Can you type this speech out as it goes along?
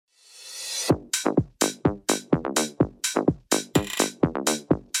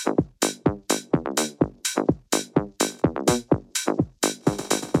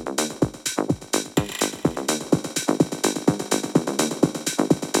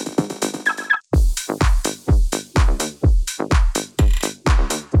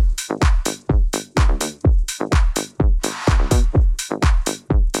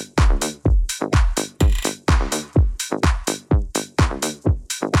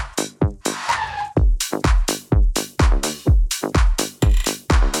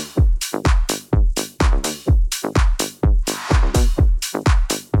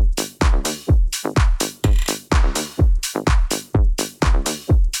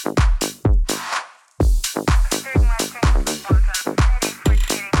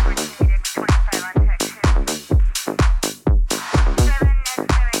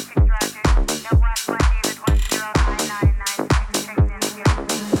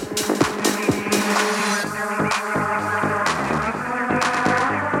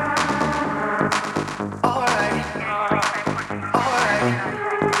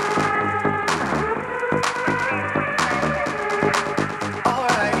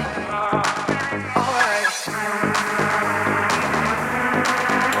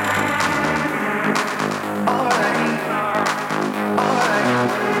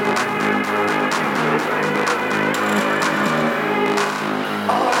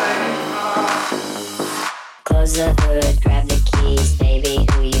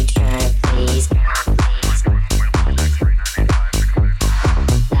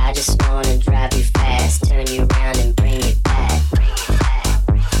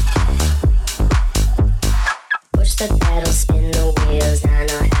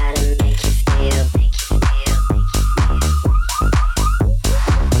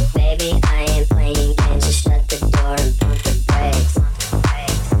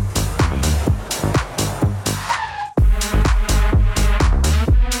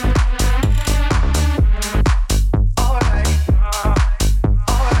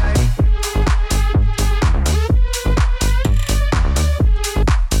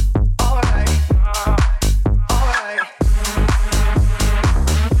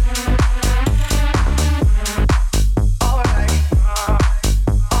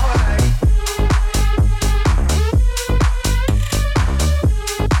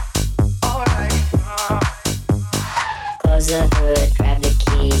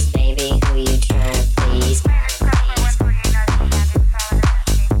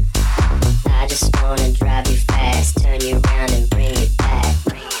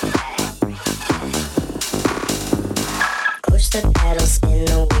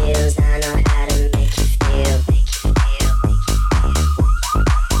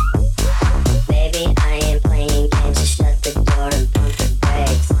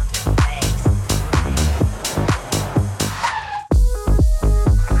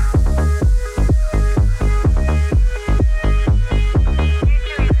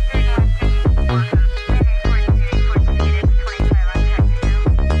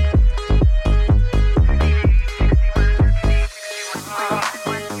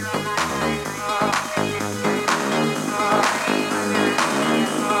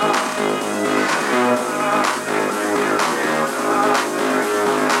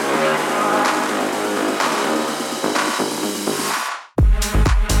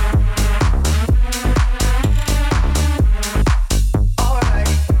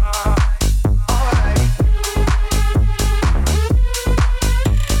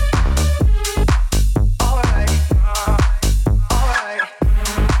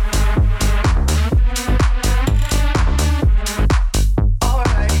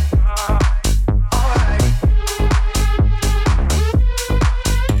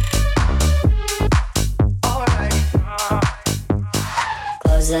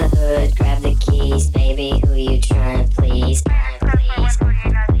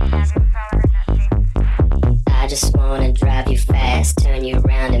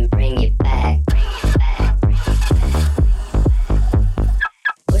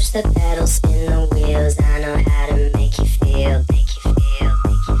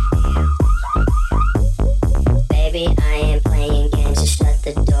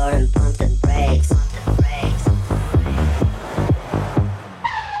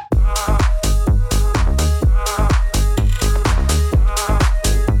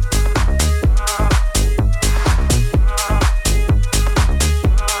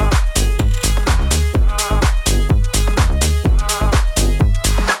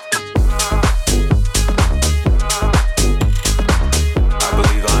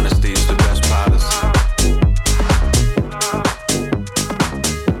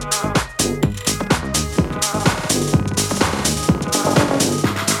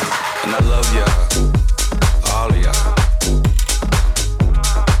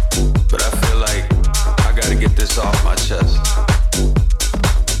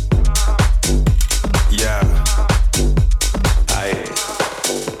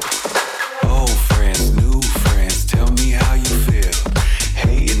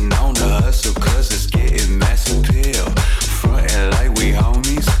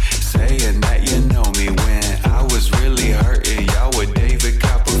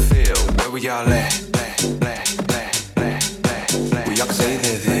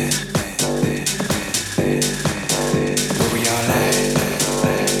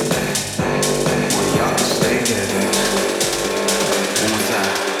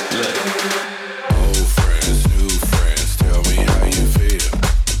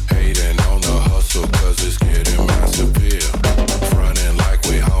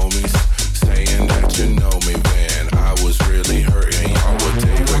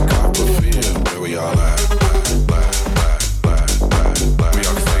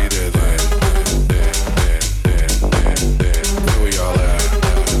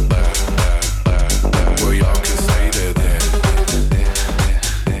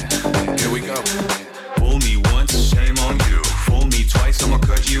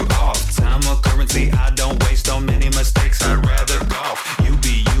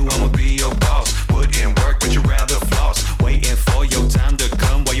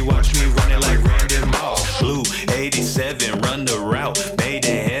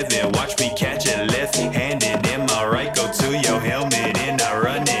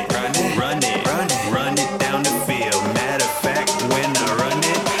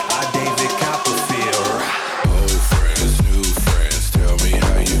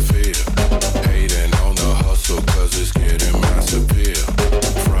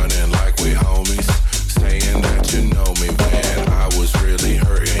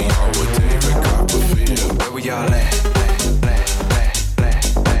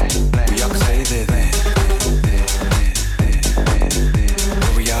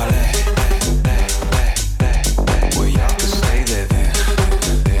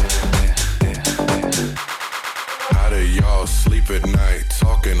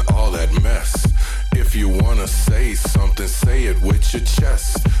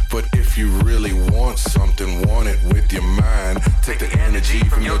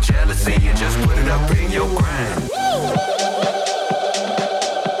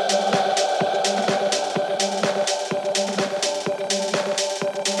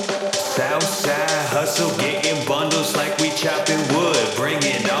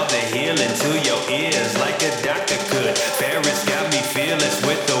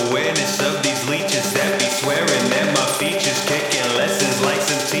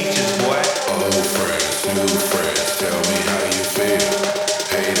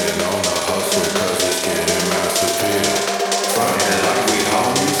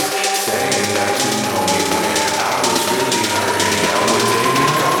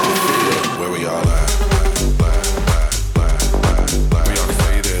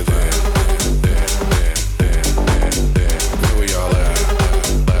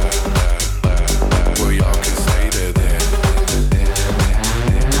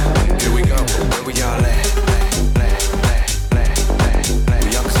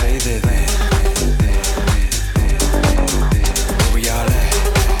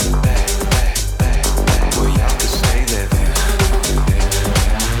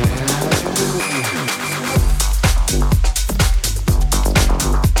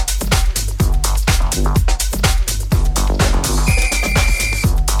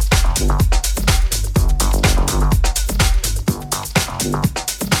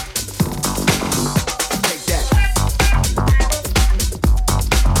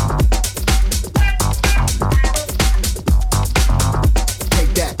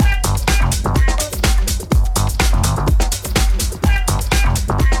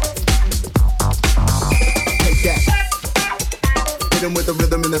Hit him with the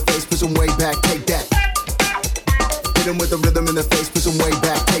rhythm in the face, push him way back, take that. Hit him with the rhythm in the face, push him way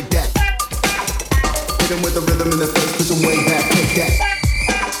back, take that. Hit him with the rhythm in the face, push him way back, take that.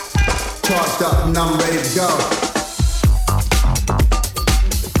 Charged up and I'm ready to go.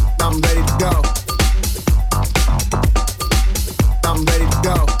 I'm ready to go. I'm ready to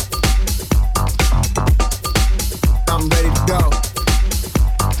go. I'm ready to go.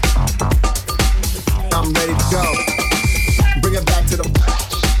 I'm ready to go. Bring it back to the.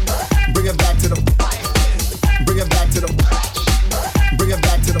 Bring it back to the. Bring it back to the. Bring it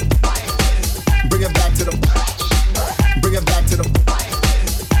back to the. Bring it back to the. Bring it back to the.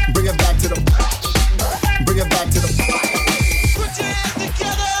 Bring it back to the. Bring it back to the. Put your hands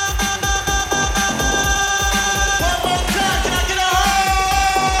together. One more time, can I get a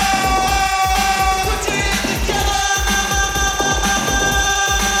hold? Put your hands together.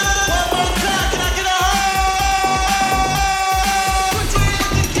 One more time, can I get a hold? Put your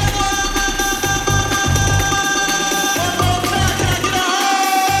hands together. One more time, can I get a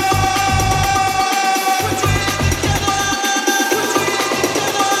hold? Put your hands together. Put your hands together.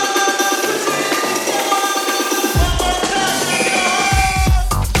 Put your hands together. One more time, can I get a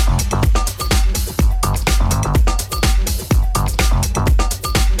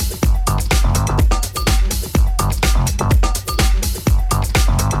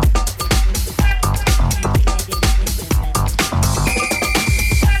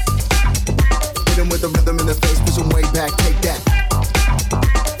Hit him with the rhythm in the face, push him way back, take that.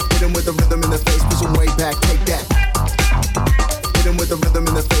 Hit him with the rhythm in the face, push him way back, take that. Hit him with the rhythm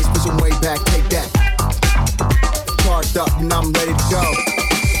in the face, push him way back, take that. Charged up and I'm ready to go.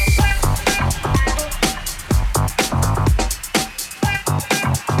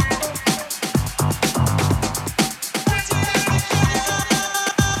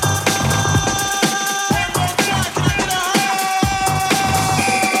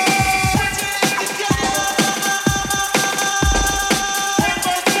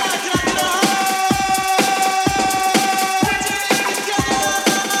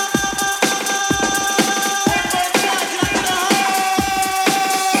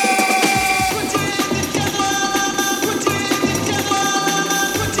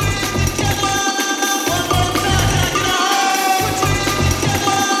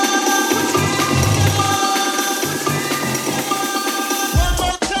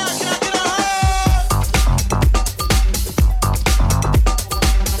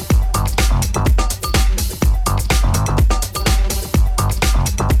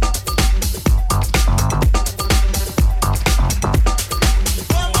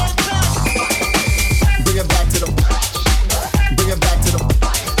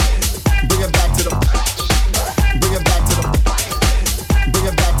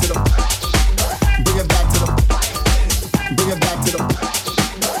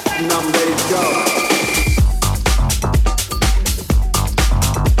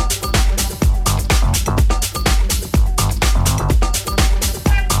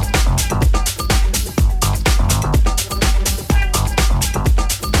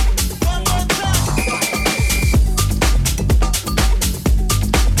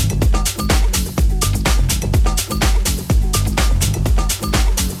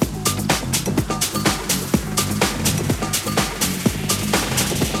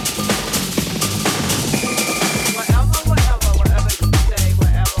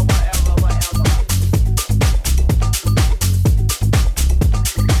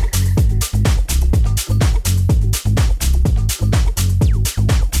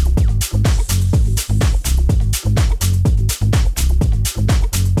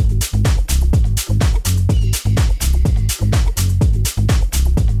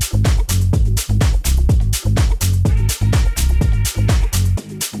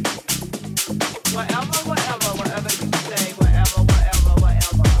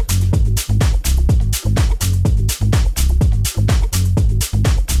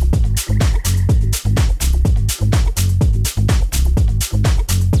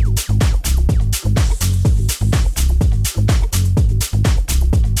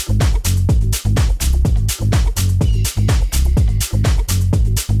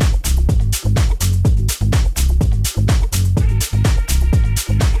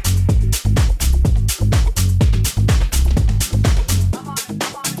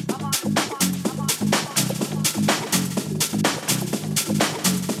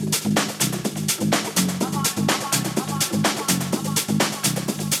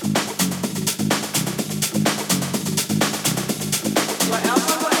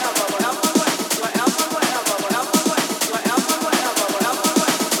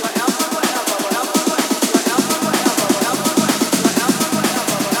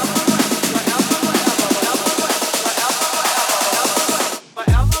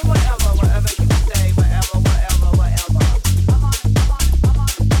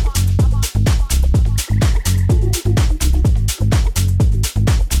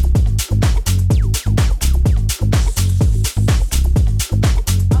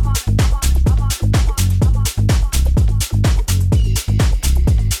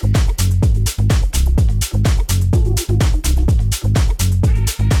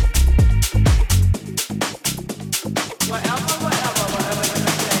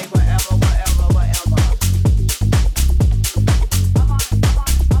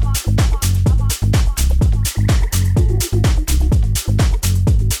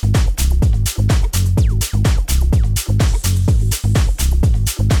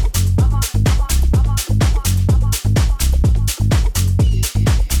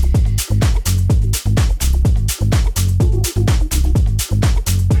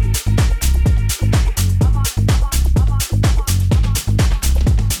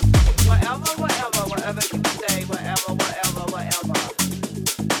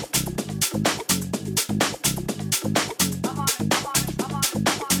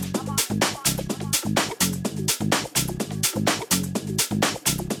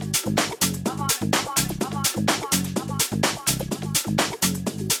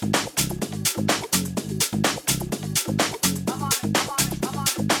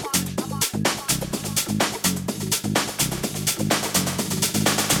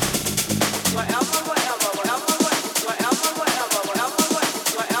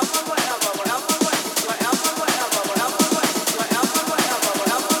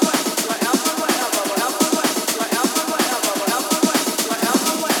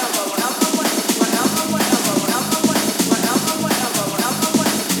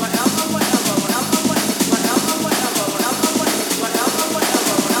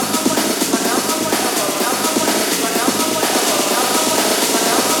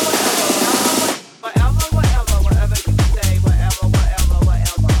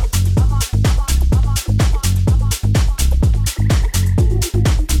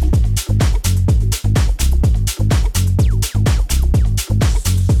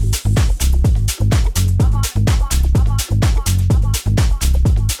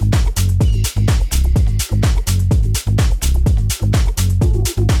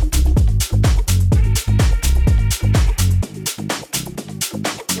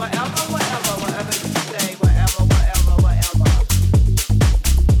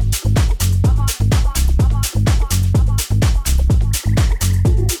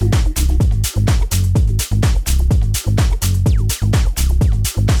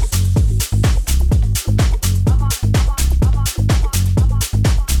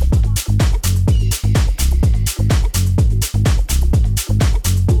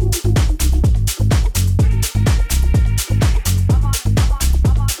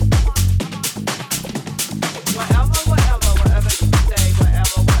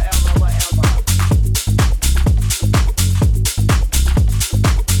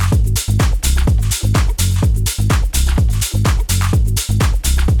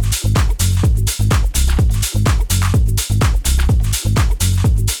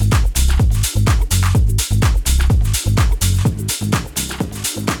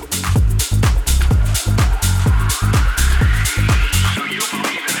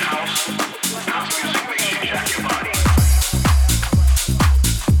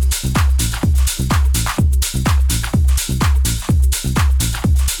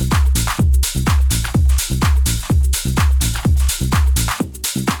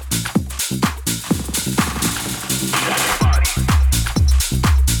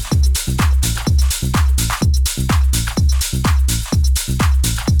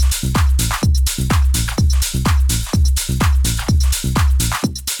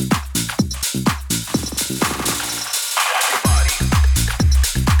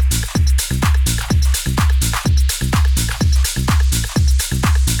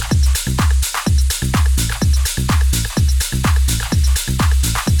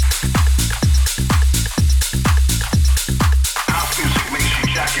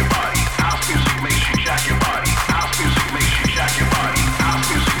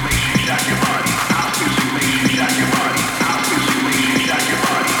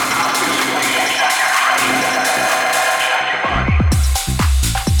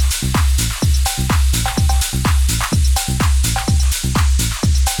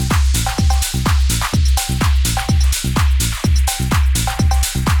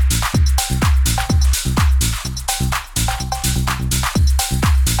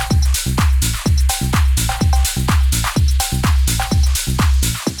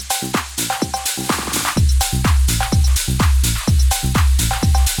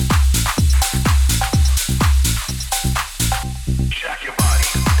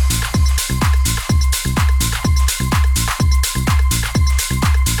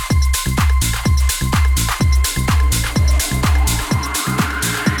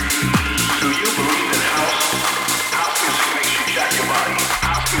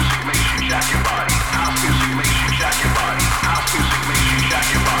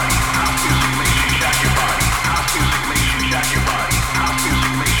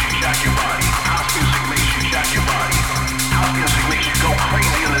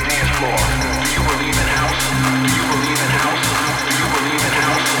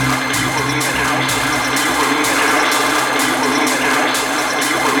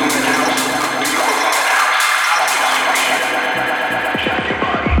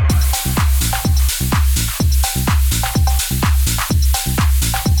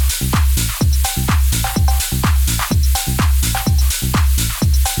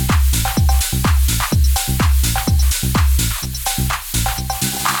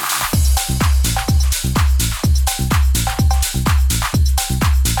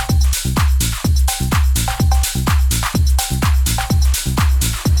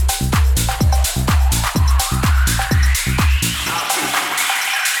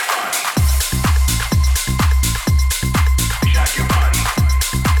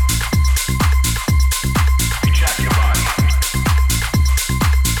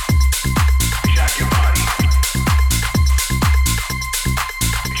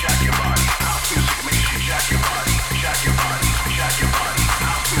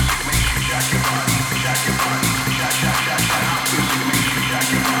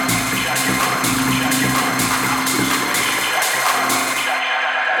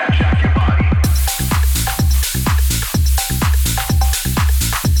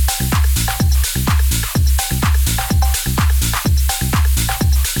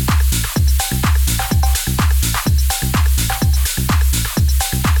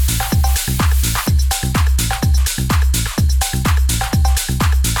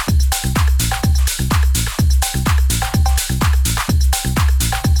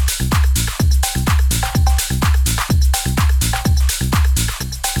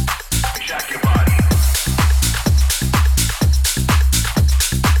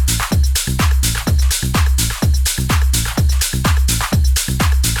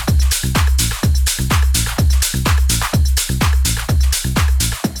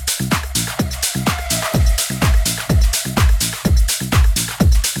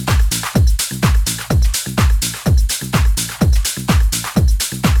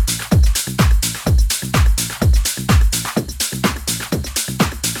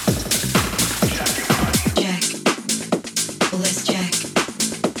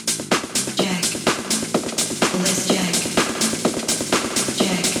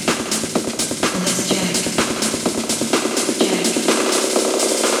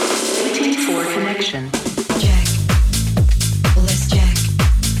 Connection. Check. Let's check.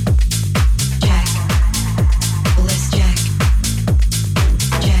 Check. Let's check.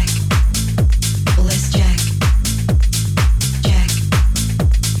 Check. Let's check. Check.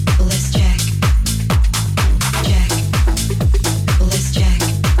 Let's check. Check. Let's check.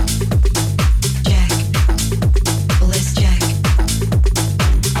 Check. Let's check.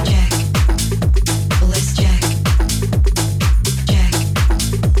 Check. Let's check. Check.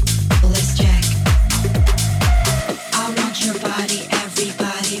 Let's check. I want your body,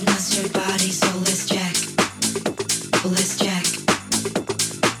 everybody wants your body, so let's check. Let's check.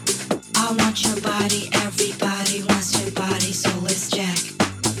 I want your body, everybody wants your body, so let's check.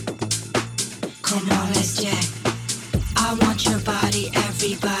 Come on, let's check. I want your body,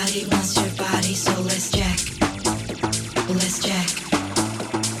 everybody wants your body, so let's check. Let's check.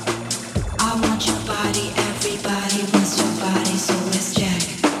 I want your body, everybody wants your body, so let's check.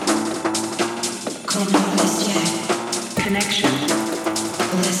 Come on, let's check. Connection.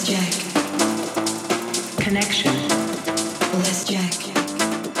 Let's check. Connection. Let's check.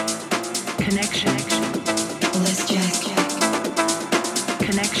 Connection. Let's check.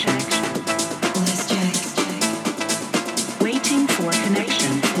 Connection. Let's check. Waiting for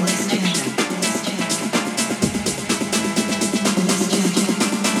connection. Let's check. Connection. Let's check. Let's check.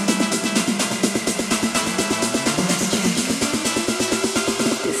 Let's check.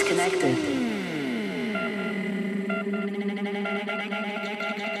 Disconnected.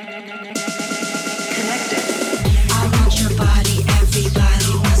 Connected. I want your body, everybody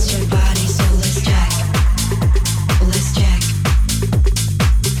wants your body, so let's check. Let's check.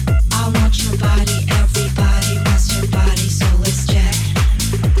 I want your body, everybody wants your body, so let's check.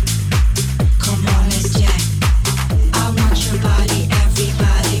 Come on, let's check. I want your body,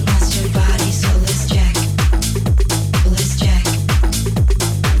 everybody wants your body, so let's check. Let's check.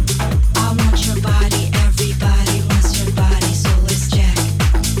 I want your body, everybody wants your body, so let's check.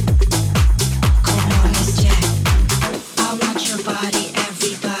 Come on, let's check. I want your body,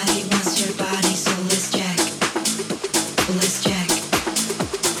 everybody wants your body, so let's check. Let's check.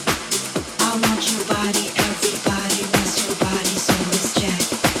 I want your body, everybody wants your body, so let's check.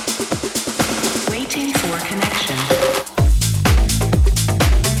 Waiting for connection.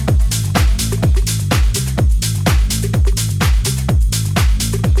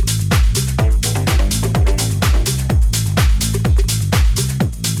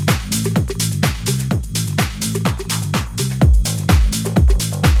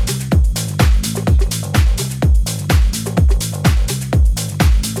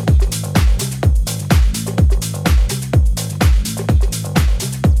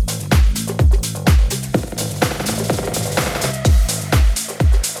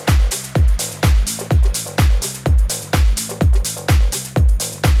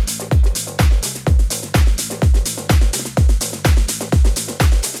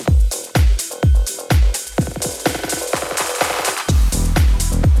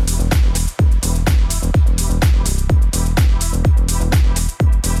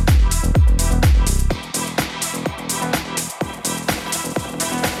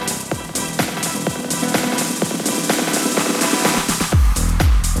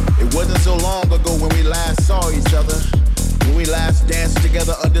 It wasn't so long ago when we last saw each other, when we last danced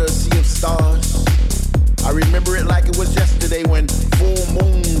together under a sea of stars. I remember it like it was yesterday when full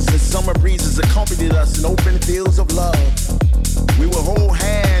moons and summer breezes accompanied us in open fields of love. We would hold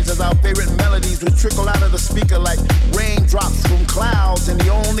hands as our favorite melodies would trickle out of the speaker like raindrops from clouds, and the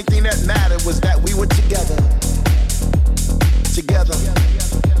only thing that mattered was that we were together. Together.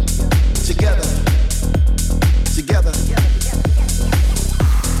 Together. Together.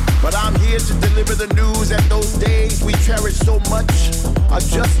 But I'm here to deliver the news that those days we cherish so much are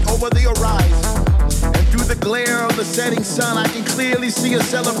just over the horizon. And through the glare of the setting sun, I can clearly see a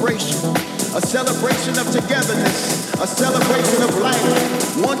celebration of togetherness, a celebration of life.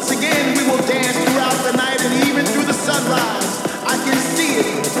 Once again, we will dance throughout the night and even through the sunrise. I can see it.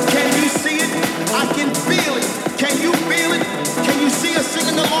 Can you see it? I can feel it. Can you feel it? Can you see us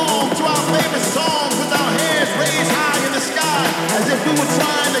singing along to our favorite songs with our hands raised high in the sky as if we were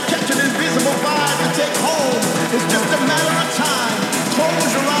trying to catch an invisible vibe to take home? It's just a matter of time. Close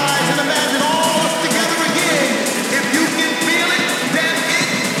your eyes and imagine all us together again. If you can feel it, then it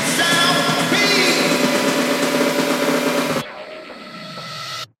shall be.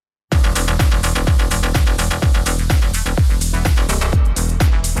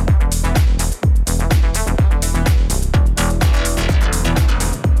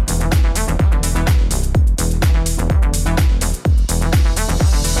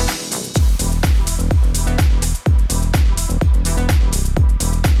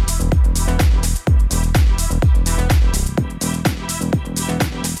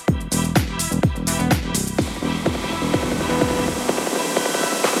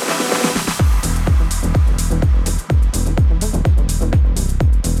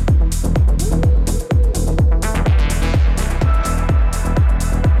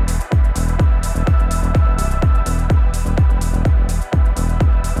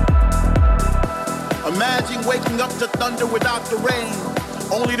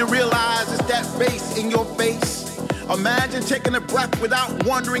 to realize it's that bass in your face. Imagine taking a breath without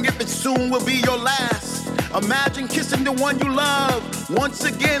wondering if it soon will be your last. Imagine kissing the one you love once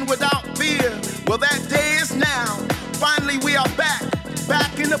again without fear. Well, that day is now. Finally, we are back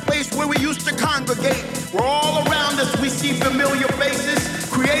in the place where we used to congregate. Where all around us we see familiar faces,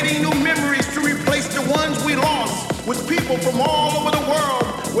 creating new memories to replace the ones we lost. With people from all over the world,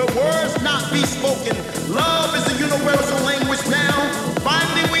 where words not be spoken. Love is a universal language now.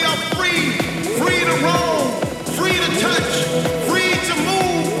 Finally, we are free, free to roam, free to touch, free to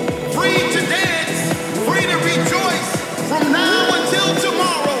move, free to dance, free to rejoice. From now until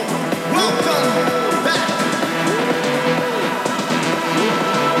tomorrow, welcome back.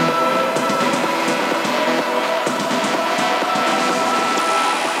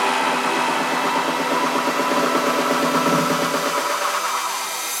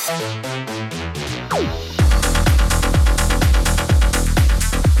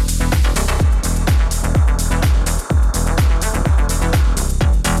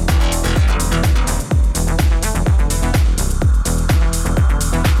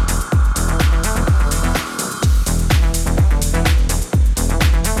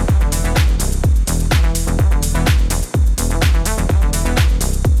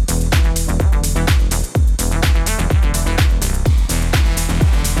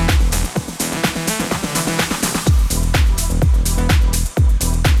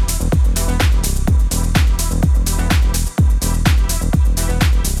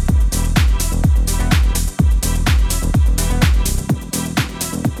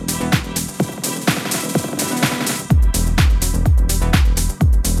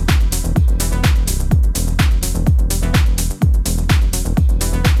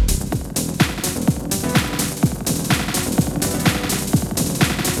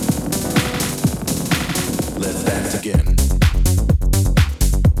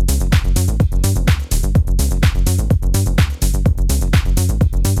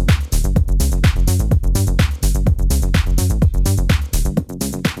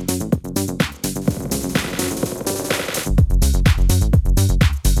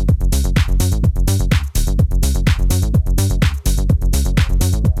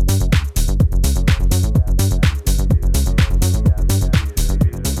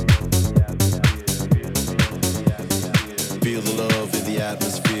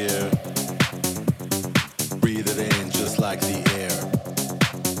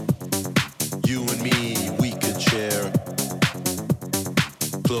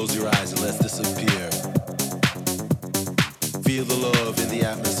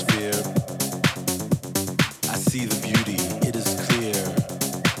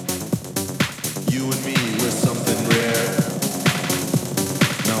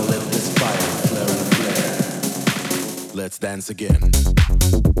 Dance again.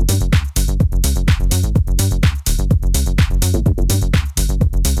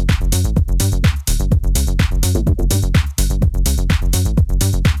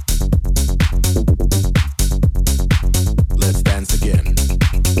 Let's dance again.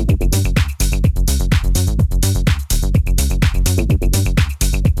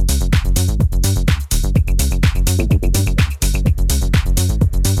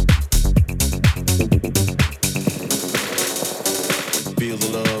 Feel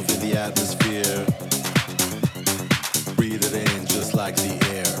the love in the atmosphere. Breathe it in just like the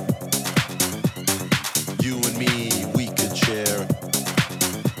air. You and me, we could share.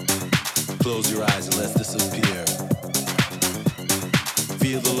 Close your eyes and let's disappear.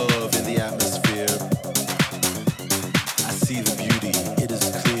 Feel the love in the atmosphere. I see the beauty, it is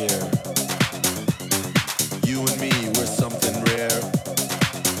clear. You and me, we're something rare.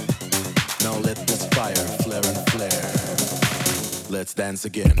 Now let this fire flare and flare. Let's dance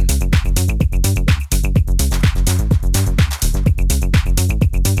again.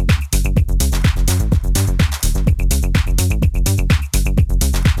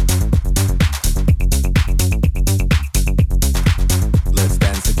 Let's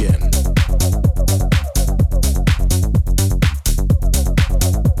dance again.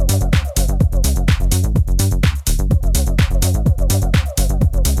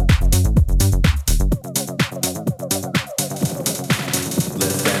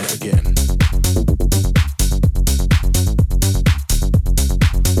 Let's dance again.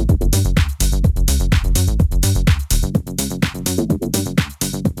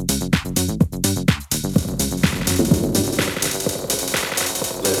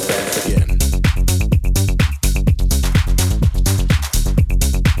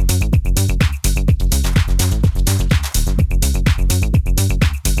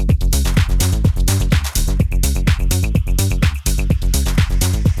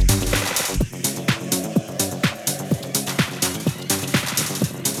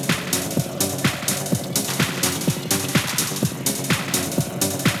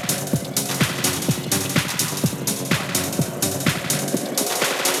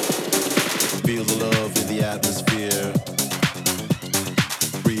 Feel the love in the atmosphere.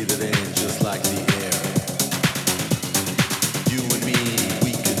 Breathe it in just like the air. You and me,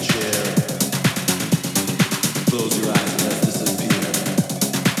 we can share. Close your eyes and let's disappear.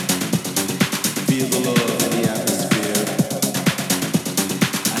 Feel the love in the atmosphere.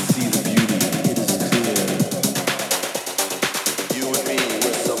 I see the beauty, it is clear. You and me,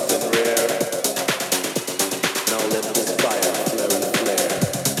 we're something rare. Now let this fire flare and flare.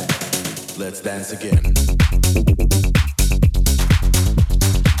 Let's dance again.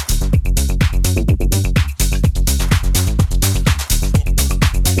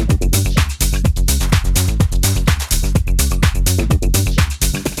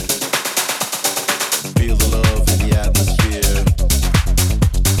 Feel the love in the atmosphere.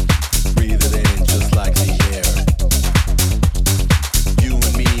 Breathe it in just like the air. You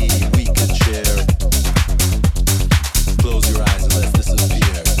and me, we can share. Close your eyes and let's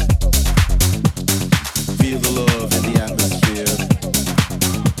disappear. Feel the love in the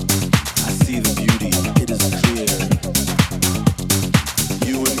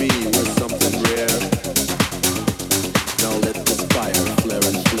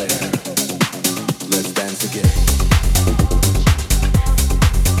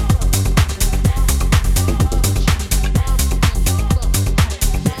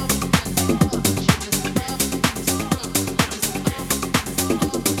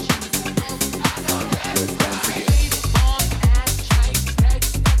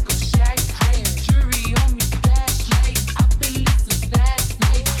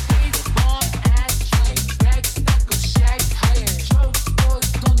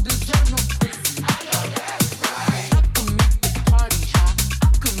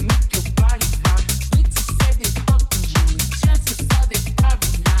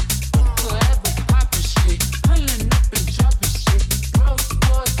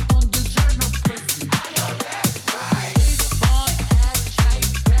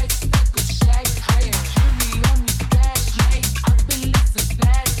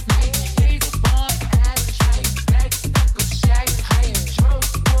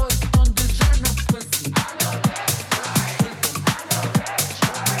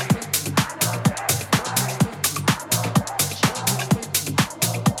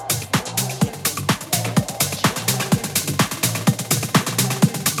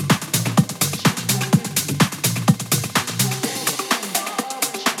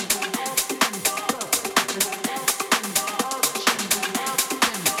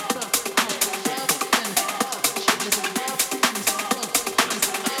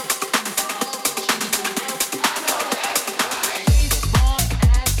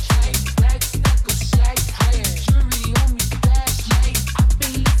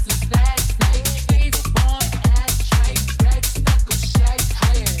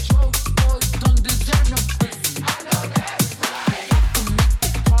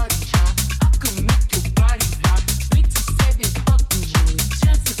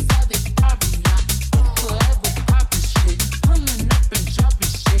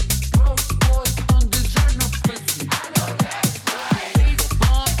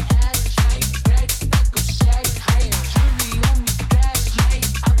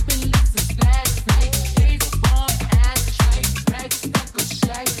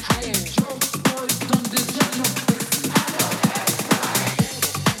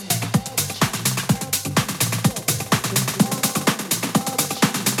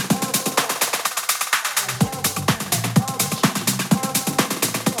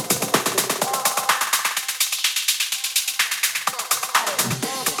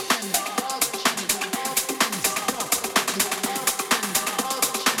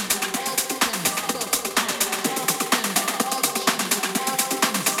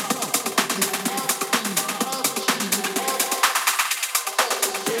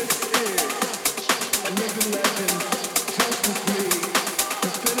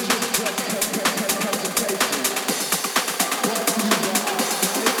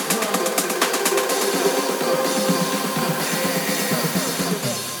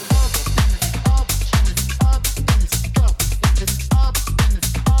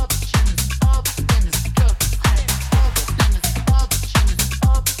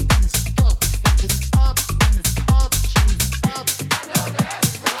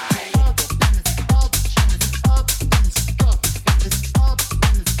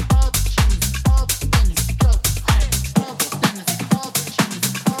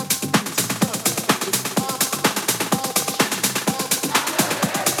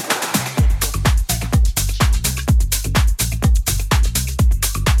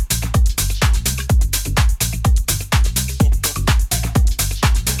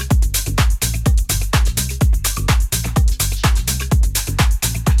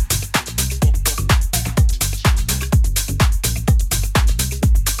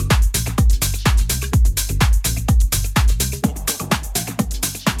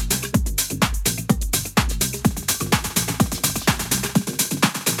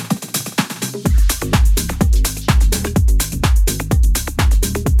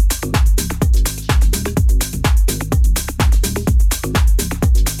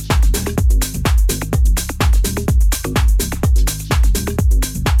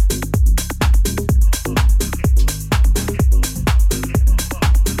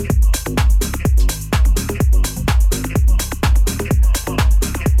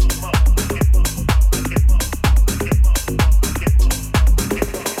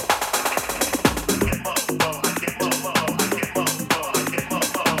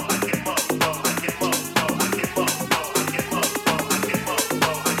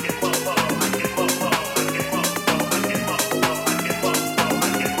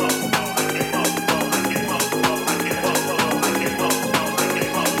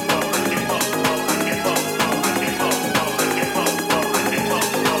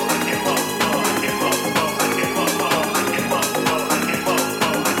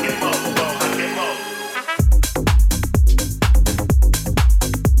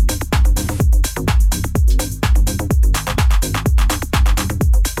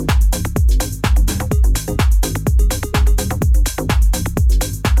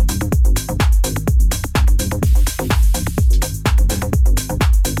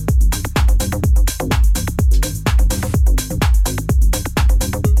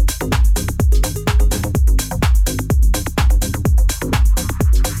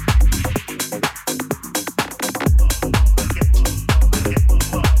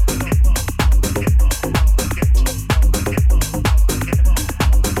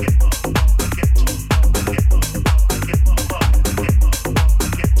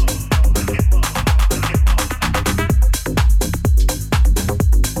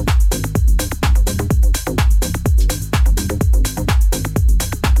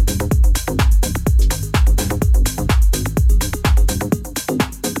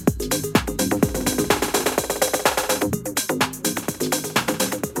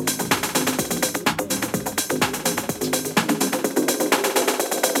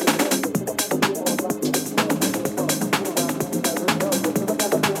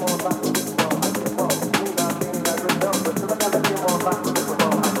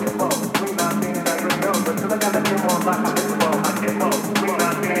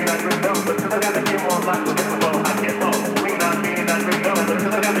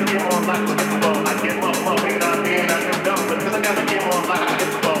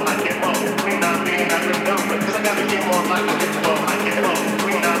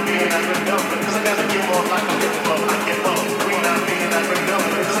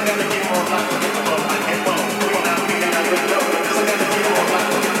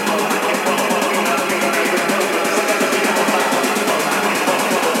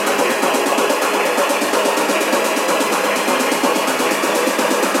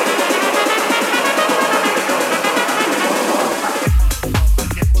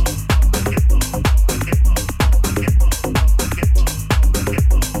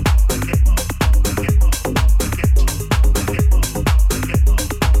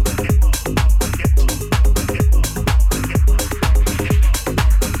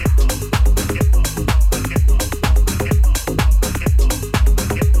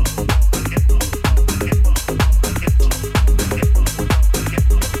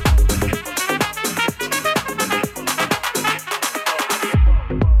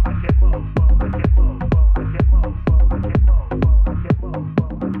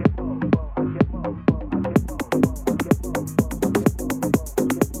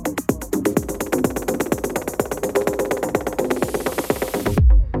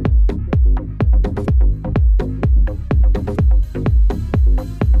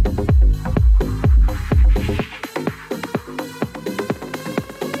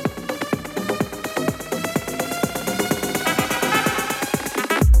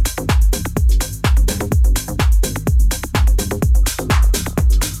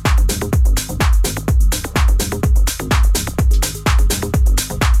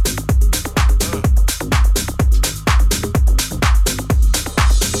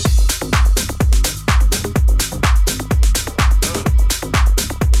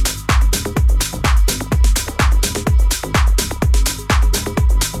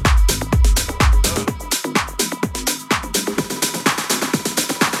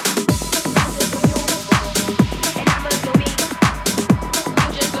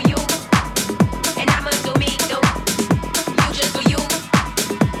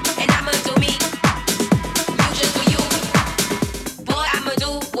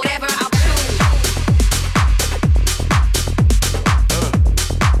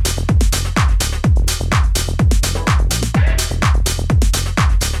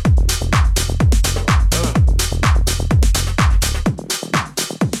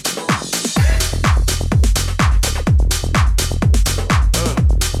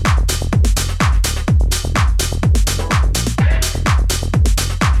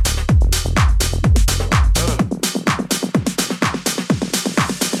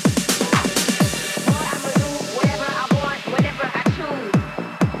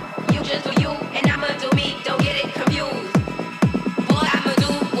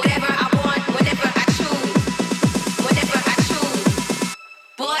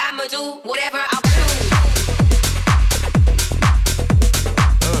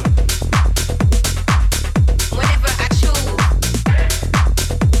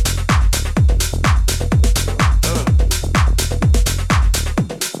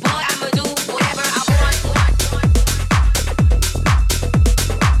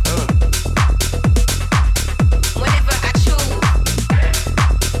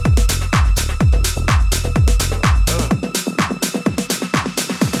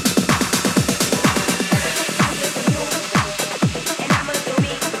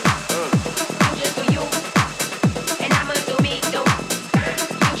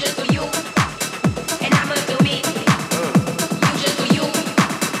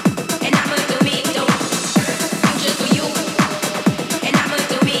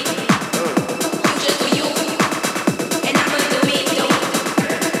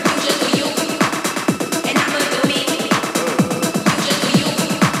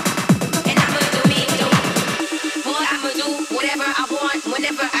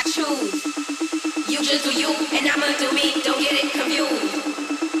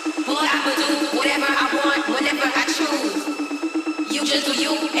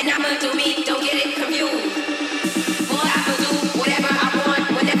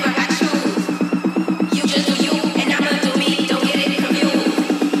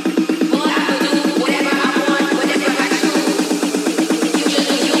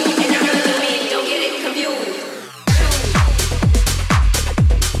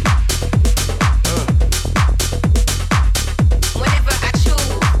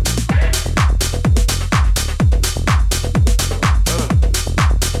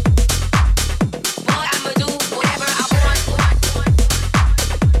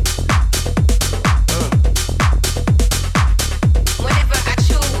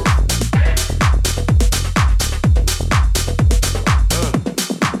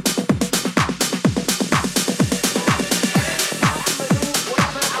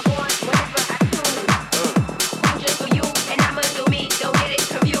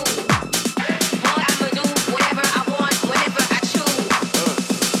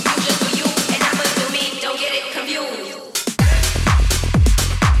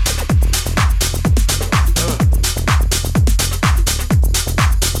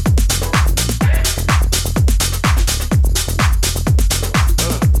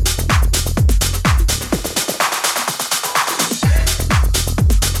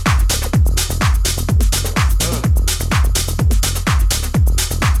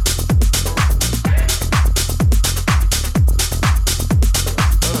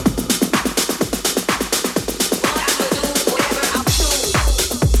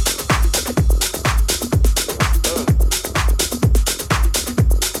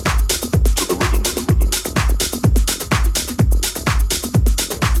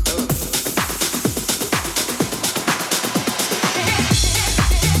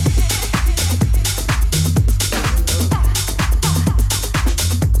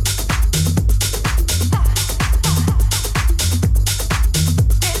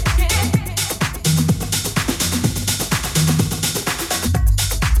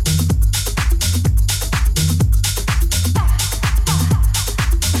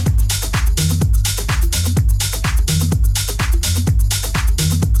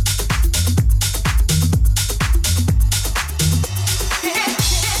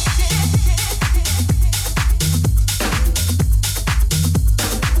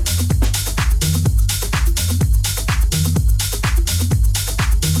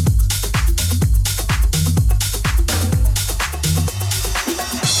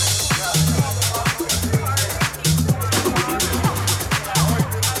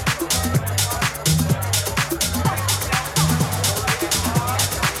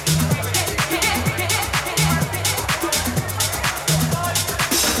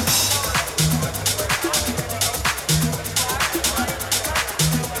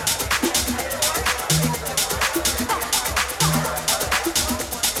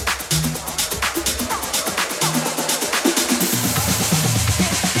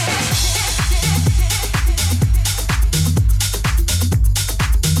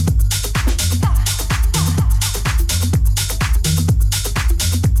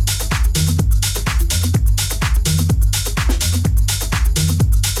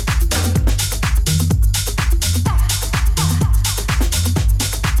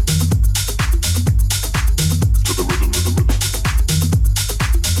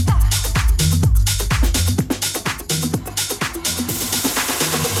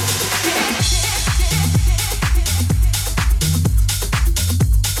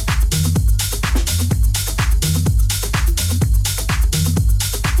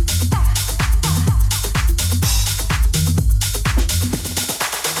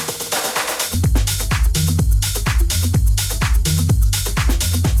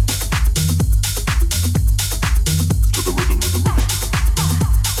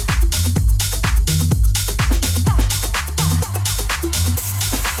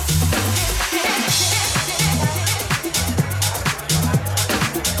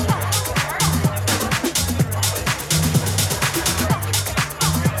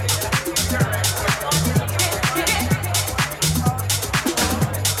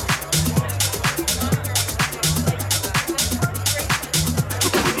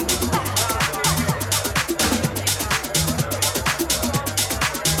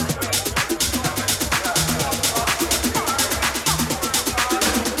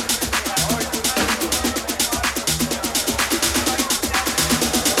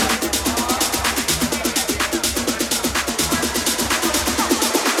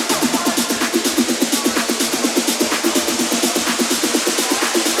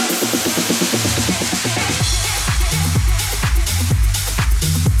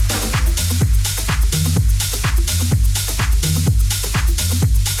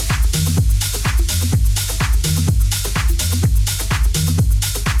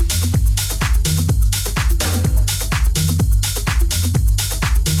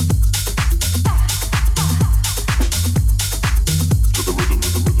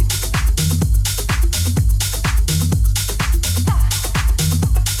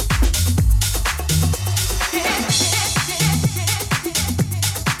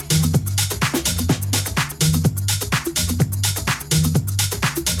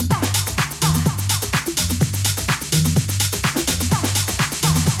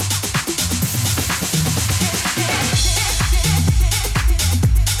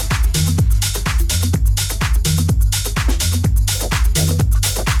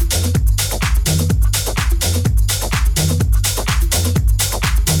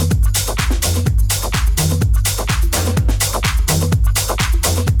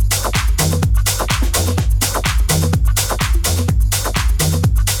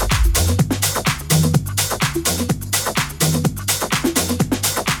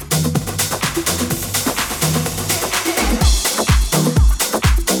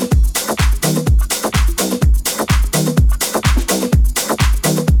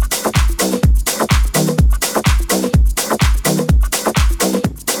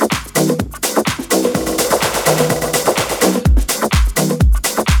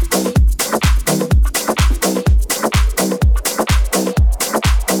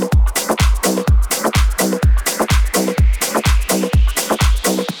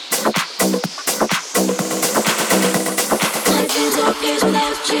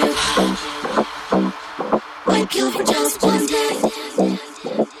without you. I'd kill for just one day.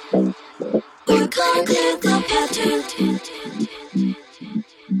 We're gonna clear the path to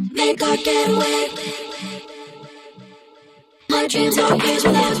make our getaway. My dreams are crazy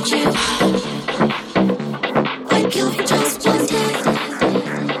without you. I'd kill for just one day.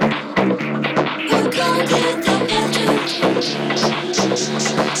 We're gonna clear the path to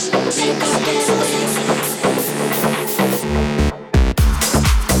make our getaway.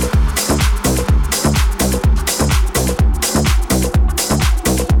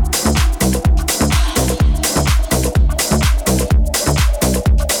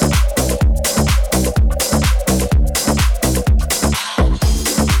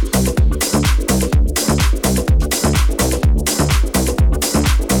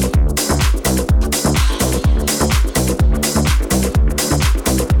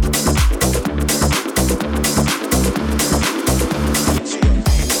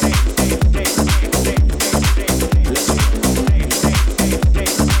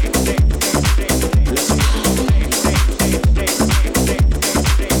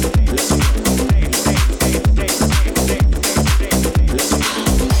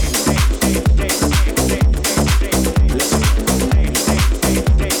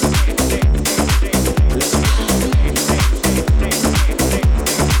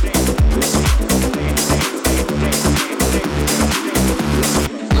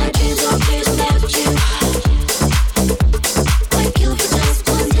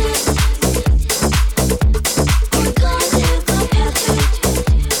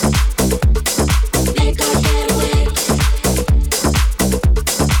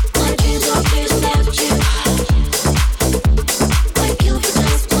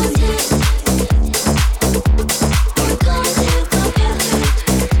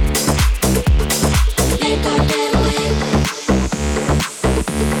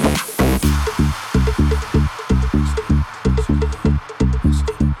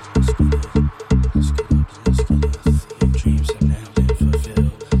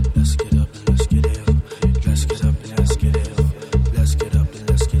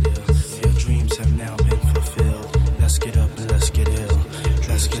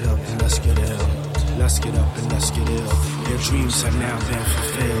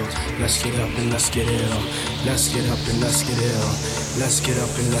 Let's get up and let's get ill. Let's get up and let's get ill. Let's get up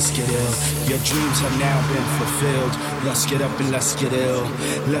and let's get ill. Your dreams have now been fulfilled. Let's get up and let's get ill.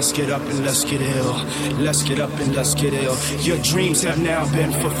 Let's get up and let's get ill. Let's get up and let's get ill. Your dreams have now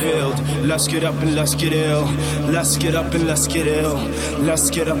been fulfilled. Let's get up and let's get ill. Let's get up and let's get ill. Let's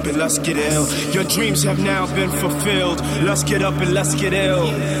get up and let's get ill. Your dreams have now been fulfilled. Let's get up and let's get ill.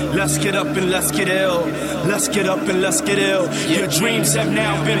 Let's get up and let's get ill. Let's get up and let's get ill. Your dreams have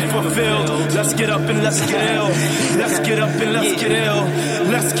now been fulfilled. Let's get up and let's get ill. Your dreams have now been fulfilled. Let's get up and let's get ill.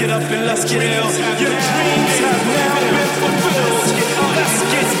 Let's get up and let's get ill. Let's get up and let's get ill.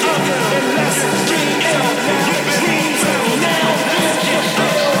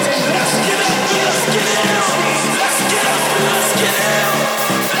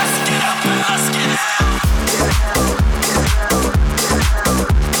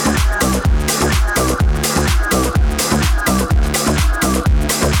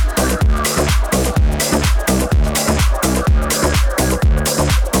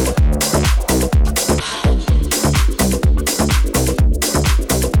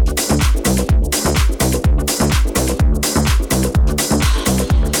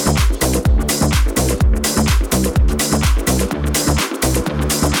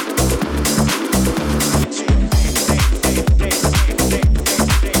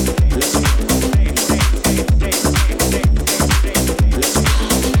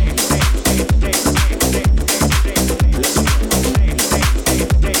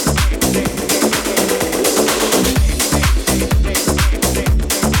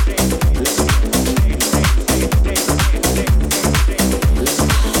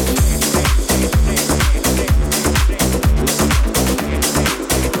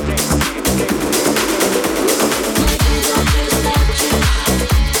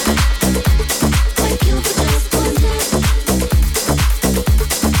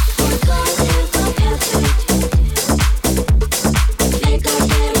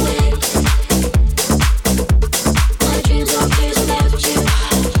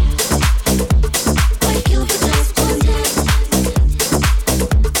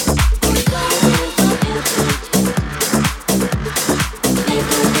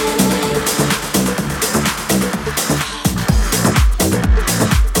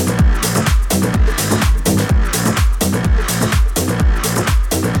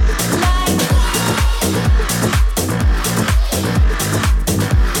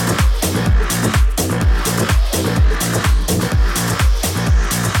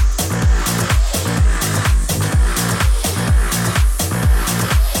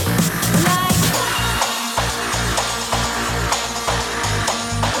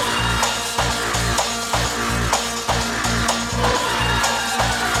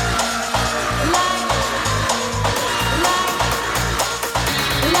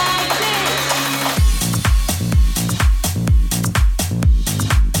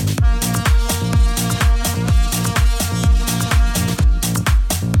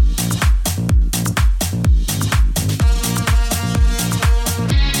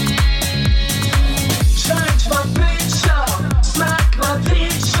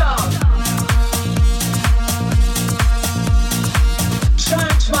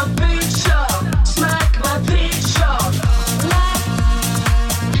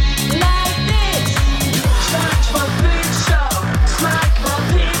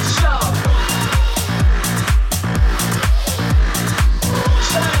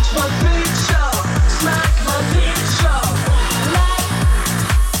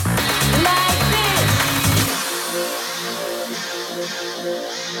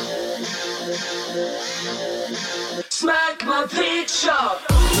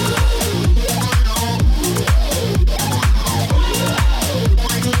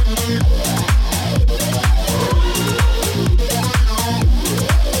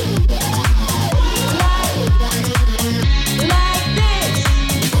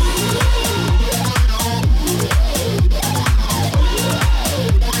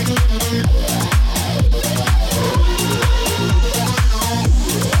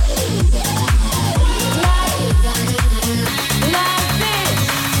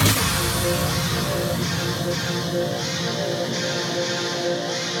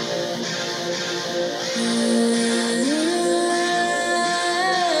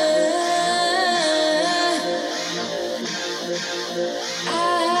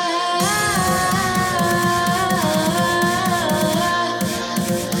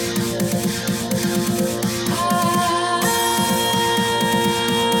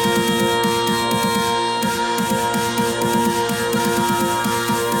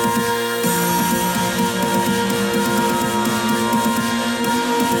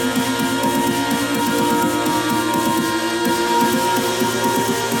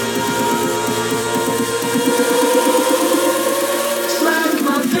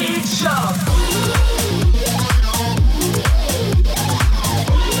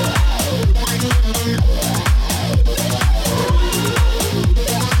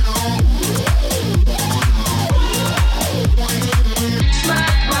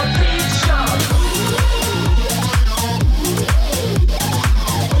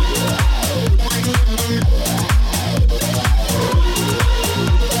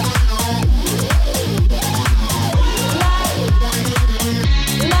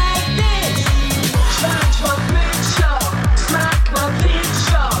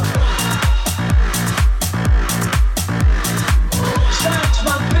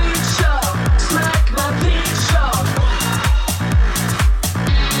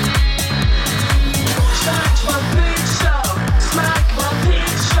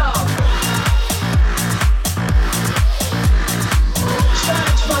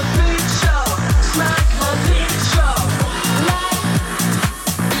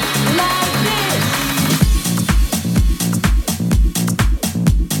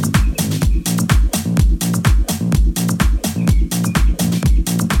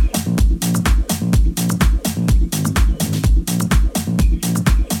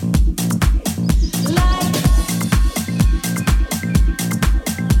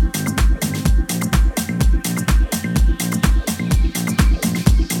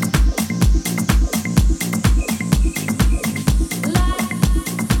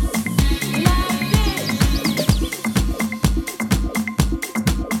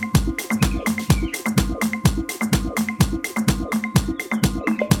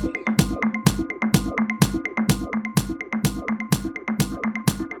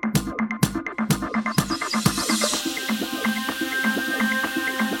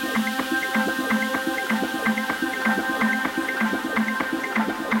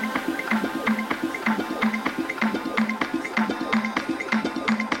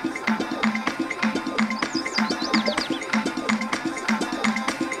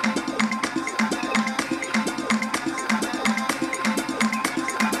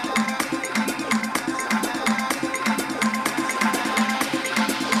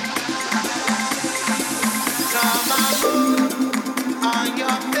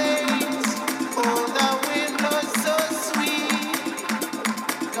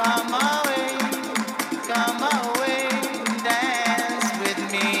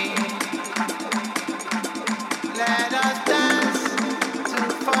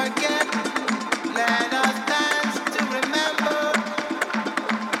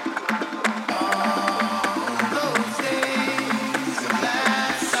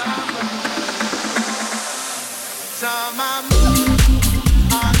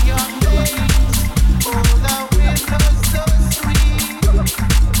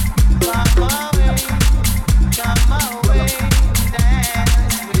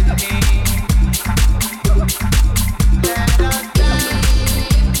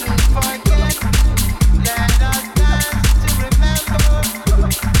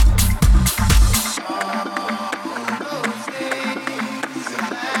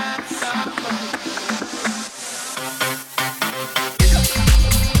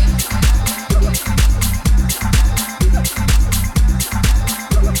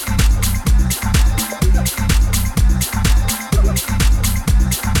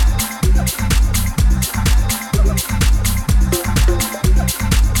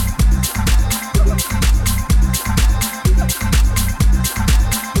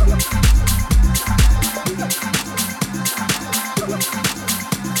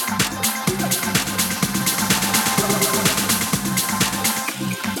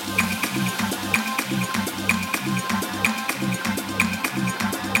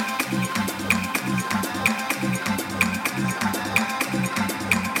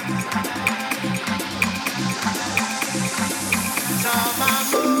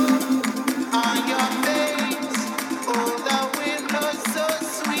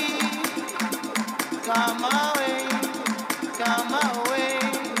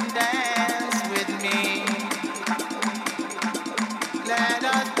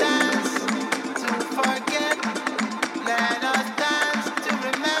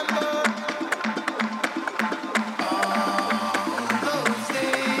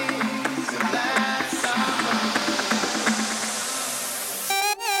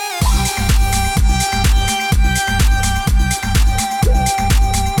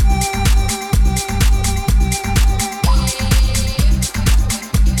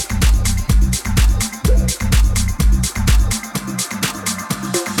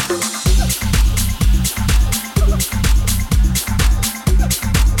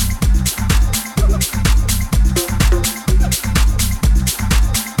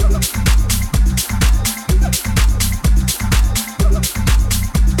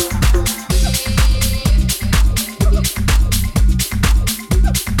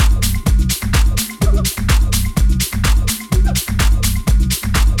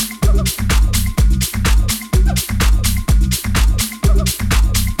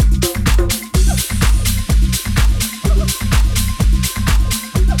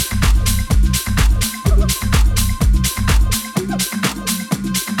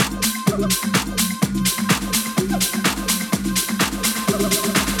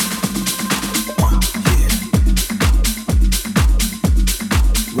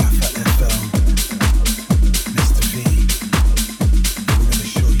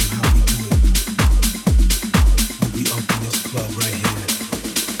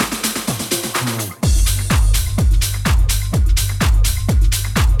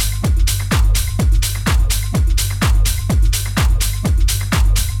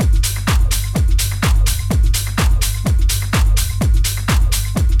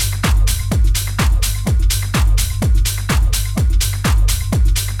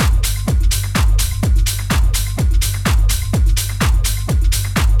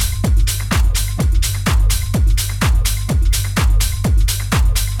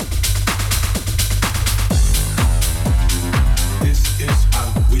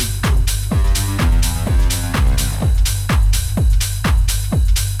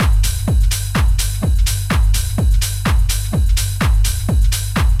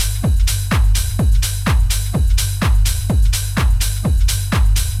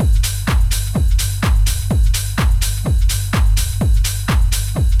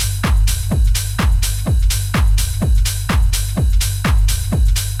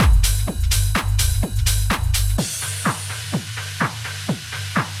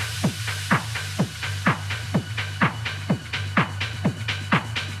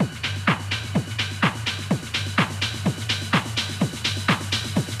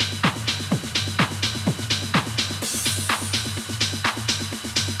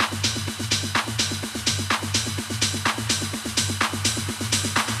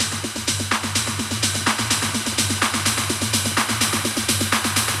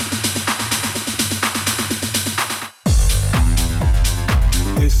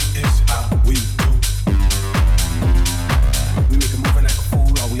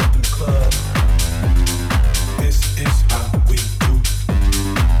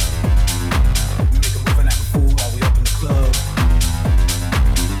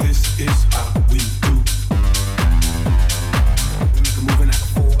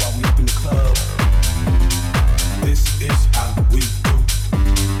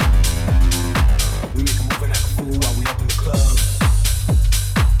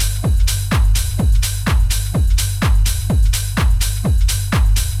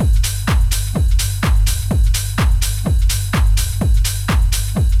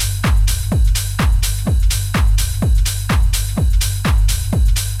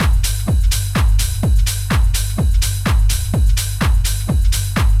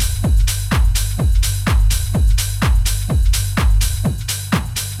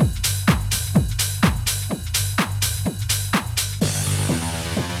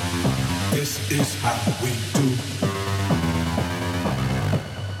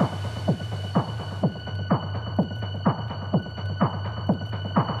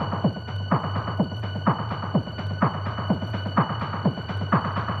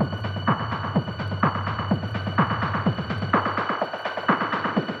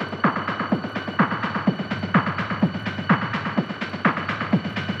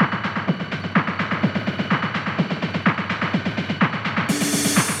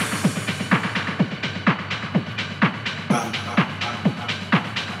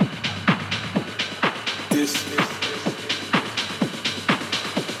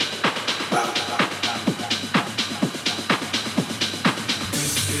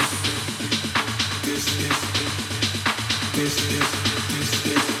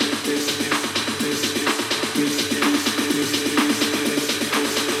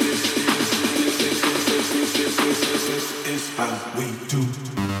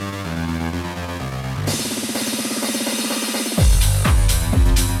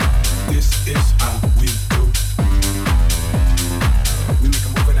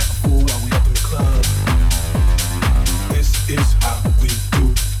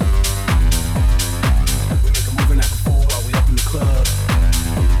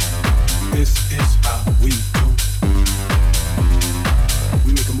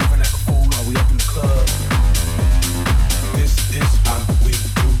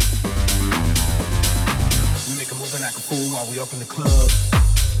 the club.